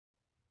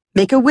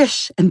Make a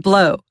wish and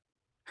blow,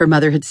 her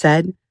mother had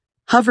said,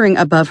 hovering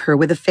above her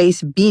with a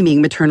face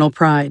beaming maternal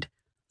pride,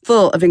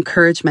 full of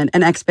encouragement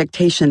and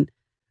expectation,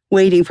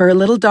 waiting for her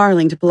little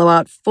darling to blow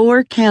out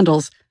 4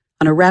 candles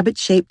on a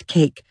rabbit-shaped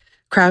cake,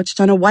 crouched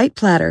on a white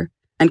platter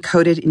and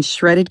coated in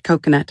shredded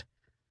coconut.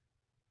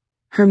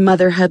 Her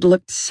mother had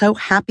looked so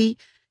happy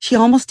she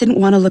almost didn't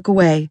want to look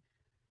away.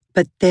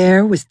 But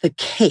there was the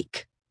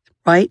cake,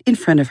 right in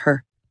front of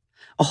her.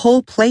 A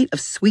whole plate of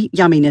sweet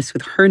yumminess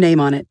with her name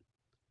on it.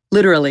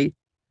 Literally.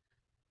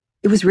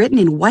 It was written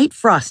in white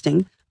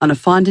frosting on a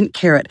fondant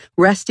carrot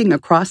resting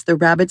across the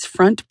rabbit's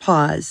front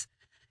paws.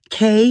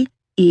 K-E-L-L-Y.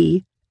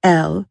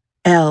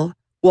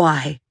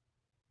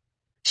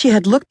 She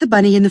had looked the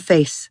bunny in the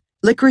face,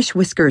 licorice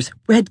whiskers,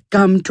 red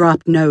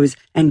gum-drop nose,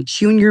 and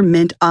junior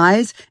mint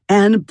eyes,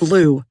 and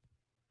blue.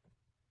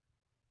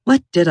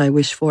 What did I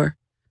wish for?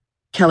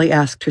 Kelly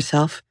asked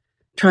herself,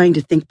 trying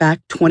to think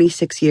back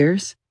 26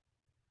 years.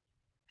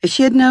 If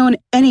she had known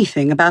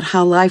anything about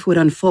how life would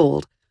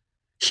unfold,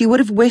 she would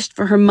have wished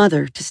for her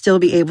mother to still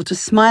be able to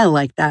smile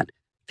like that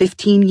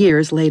 15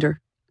 years later.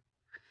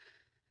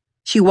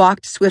 She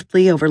walked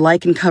swiftly over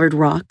lichen-covered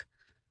rock,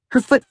 her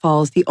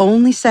footfalls the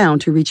only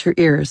sound to reach her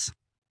ears.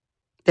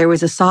 There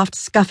was a soft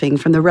scuffing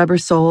from the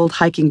rubber-soled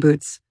hiking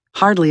boots,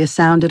 hardly a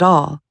sound at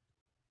all.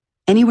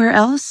 Anywhere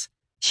else,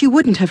 she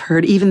wouldn't have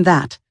heard even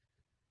that.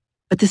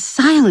 But the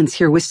silence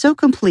here was so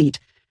complete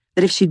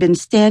that if she'd been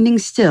standing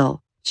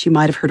still, she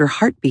might have heard her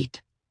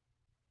heartbeat.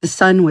 The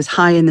sun was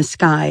high in the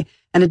sky,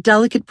 and a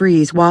delicate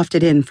breeze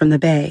wafted in from the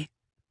bay.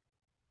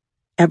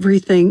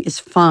 Everything is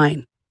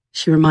fine,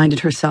 she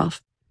reminded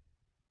herself.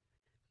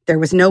 There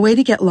was no way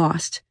to get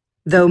lost,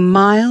 though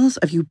miles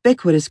of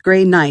ubiquitous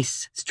gray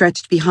gneiss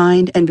stretched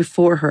behind and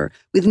before her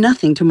with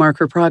nothing to mark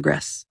her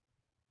progress.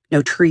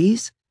 No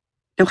trees,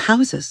 no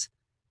houses,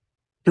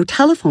 no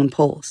telephone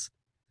poles.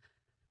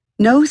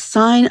 No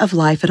sign of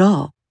life at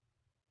all.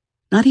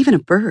 Not even a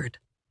bird.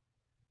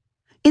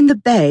 In the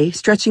bay,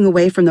 stretching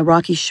away from the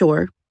rocky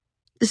shore,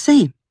 the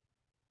same.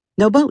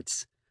 No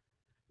boats.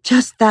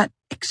 Just that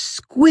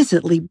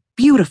exquisitely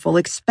beautiful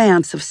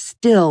expanse of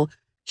still,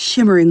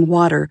 shimmering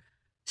water,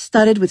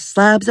 studded with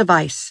slabs of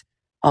ice,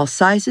 all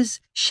sizes,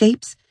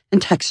 shapes,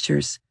 and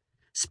textures,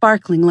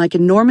 sparkling like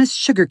enormous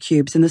sugar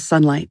cubes in the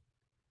sunlight.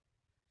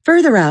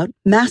 Further out,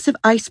 massive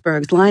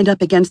icebergs lined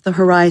up against the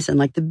horizon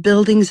like the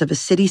buildings of a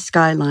city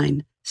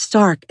skyline,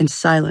 stark and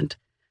silent,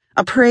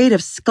 a parade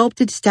of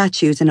sculpted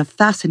statues in a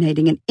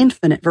fascinating and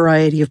infinite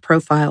variety of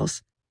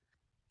profiles.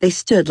 They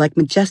stood like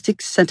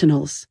majestic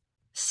sentinels,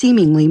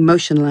 seemingly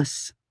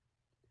motionless.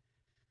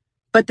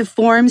 But the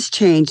forms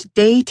changed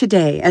day to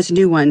day as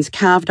new ones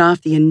calved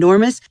off the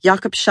enormous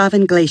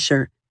Jakobshavn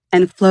Glacier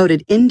and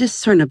floated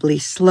indiscernibly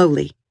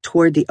slowly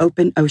toward the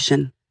open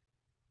ocean.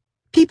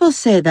 People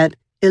say that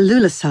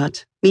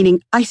Ilulissat,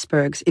 meaning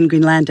icebergs in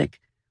Greenlandic,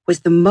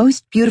 was the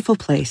most beautiful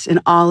place in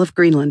all of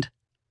Greenland.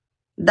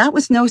 That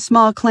was no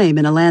small claim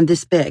in a land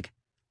this big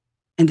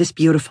and this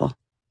beautiful.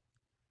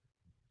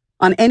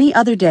 On any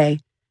other day,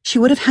 she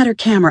would have had her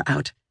camera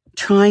out,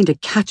 trying to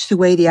catch the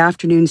way the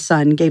afternoon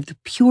sun gave the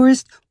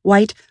purest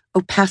white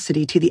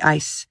opacity to the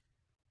ice.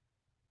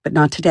 But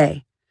not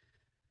today.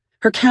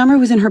 Her camera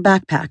was in her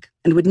backpack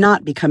and would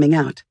not be coming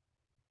out.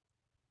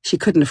 She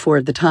couldn't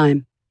afford the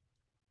time.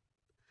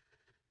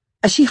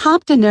 As she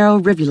hopped a narrow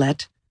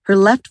rivulet, her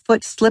left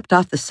foot slipped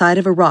off the side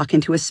of a rock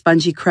into a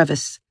spongy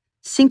crevice,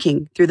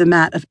 sinking through the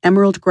mat of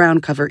emerald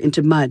ground cover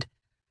into mud.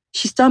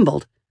 She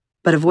stumbled,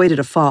 but avoided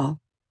a fall.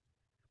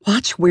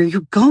 "Watch where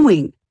you're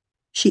going,"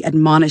 she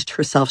admonished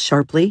herself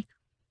sharply.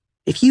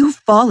 "If you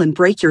fall and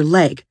break your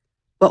leg,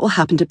 what will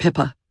happen to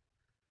Pippa?"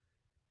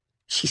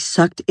 She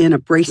sucked in a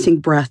bracing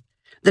breath,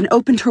 then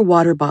opened her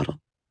water bottle.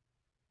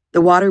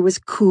 The water was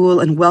cool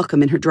and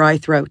welcome in her dry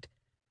throat.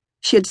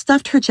 She had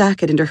stuffed her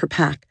jacket into her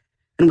pack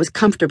and was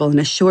comfortable in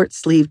a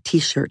short-sleeved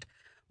t-shirt,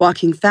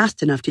 walking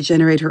fast enough to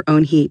generate her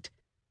own heat.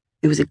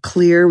 It was a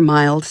clear,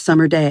 mild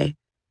summer day.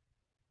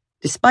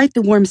 Despite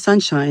the warm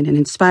sunshine and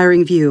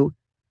inspiring view,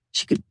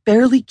 she could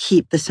barely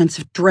keep the sense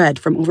of dread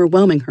from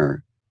overwhelming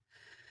her.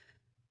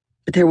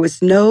 But there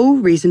was no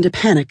reason to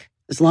panic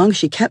as long as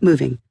she kept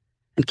moving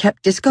and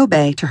kept Disco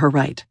Bay to her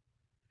right.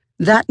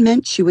 That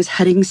meant she was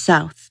heading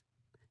south,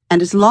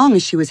 and as long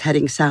as she was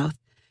heading south,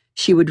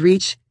 she would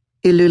reach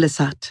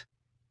Ilulissat,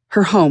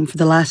 her home for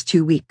the last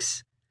 2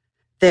 weeks.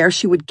 There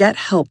she would get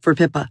help for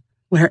Pippa,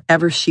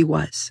 wherever she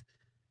was.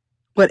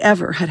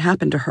 Whatever had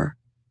happened to her.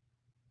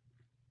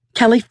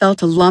 Kelly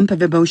felt a lump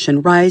of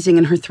emotion rising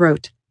in her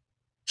throat.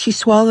 She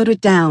swallowed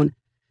it down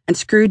and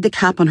screwed the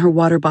cap on her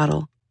water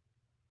bottle.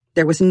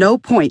 There was no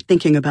point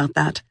thinking about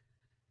that.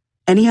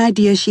 Any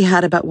ideas she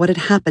had about what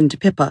had happened to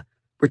Pippa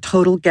were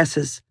total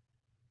guesses.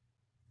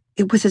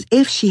 It was as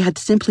if she had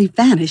simply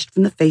vanished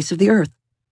from the face of the earth.